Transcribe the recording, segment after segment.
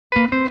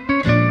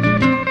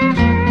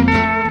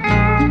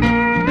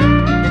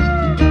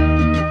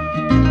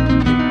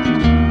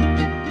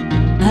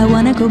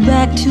go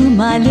back to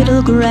my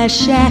little grass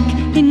shack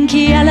in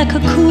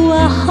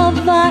Kealakekua,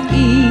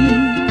 Hawaii.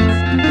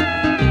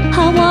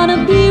 I wanna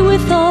be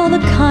with all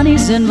the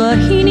Connies and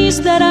Vahinis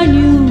that I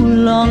knew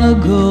long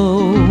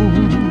ago.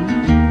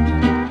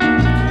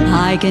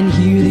 I can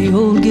hear the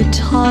old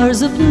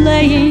guitars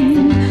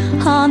a-playing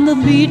on the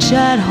beach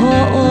at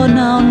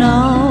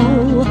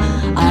Ho'onau.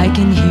 I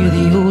can hear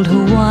the old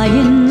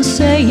Hawaiian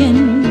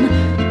saying,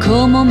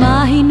 Komo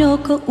mahi no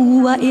ka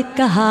ua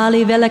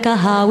ikahali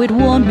velekahau. It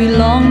won't be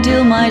long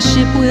till my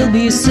ship will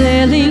be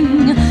sailing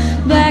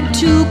back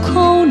to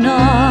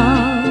Kona,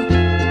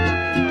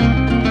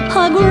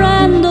 a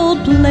grand old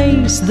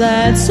place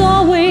that's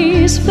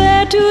always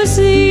fair to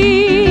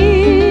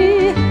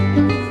see.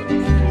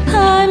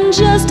 I'm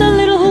just a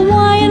little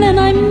Hawaiian and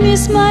I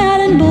miss my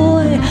island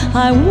boy.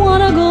 I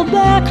wanna go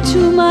back to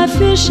my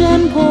fish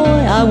and poi.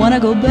 I wanna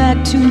go back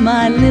to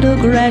my little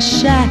grass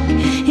shack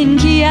in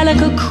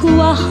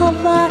Kealakekua,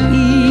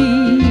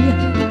 Hawaii,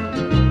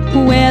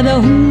 where the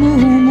humu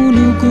humu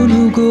nuku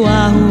nuku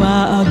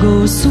ahua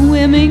go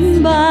swimming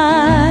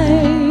by,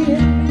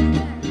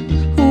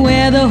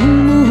 where the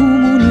humu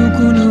humu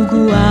nuku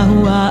nuku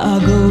ahua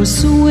go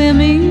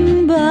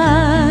swimming by.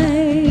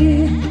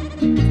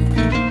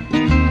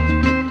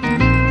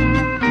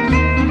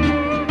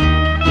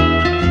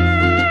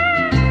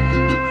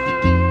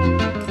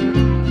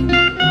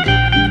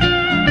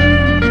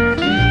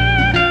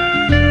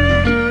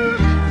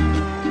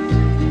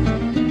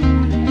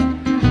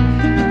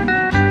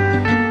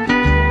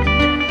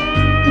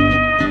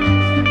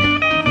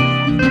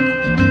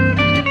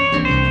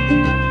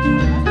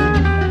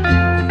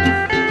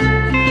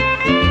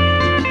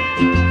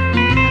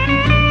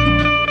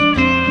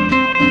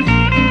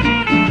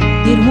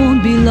 It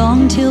won't be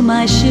long till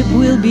my ship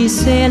will be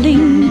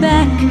sailing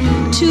back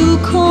to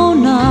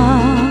Kona,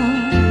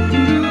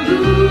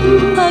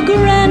 a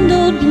grand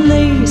old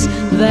place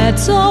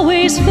that's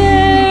always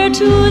fair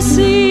to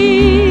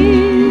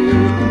see.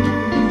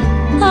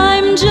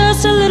 I'm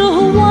just a little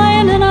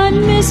Hawaiian and I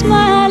miss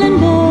my island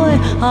boy.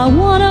 I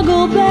wanna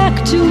go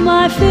back to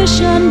my fish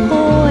and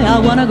poi. I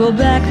wanna go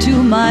back to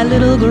my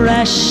little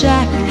grass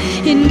shack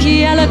in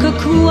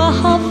Kealakekua,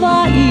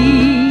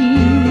 Hawaii,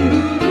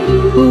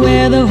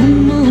 where the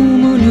humu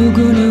humu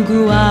nuku nuku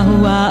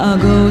ahua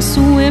go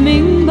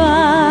swimming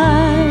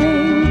by,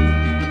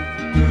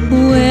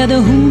 where the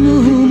humu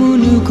humu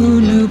nuku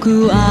nuku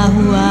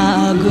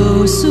ahua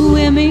go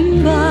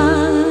swimming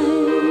by.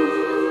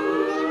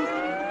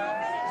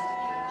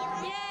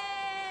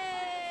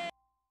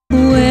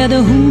 Where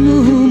the humu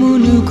humu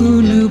nuku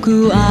nuku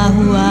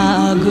ahua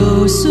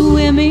go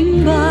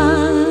swimming by.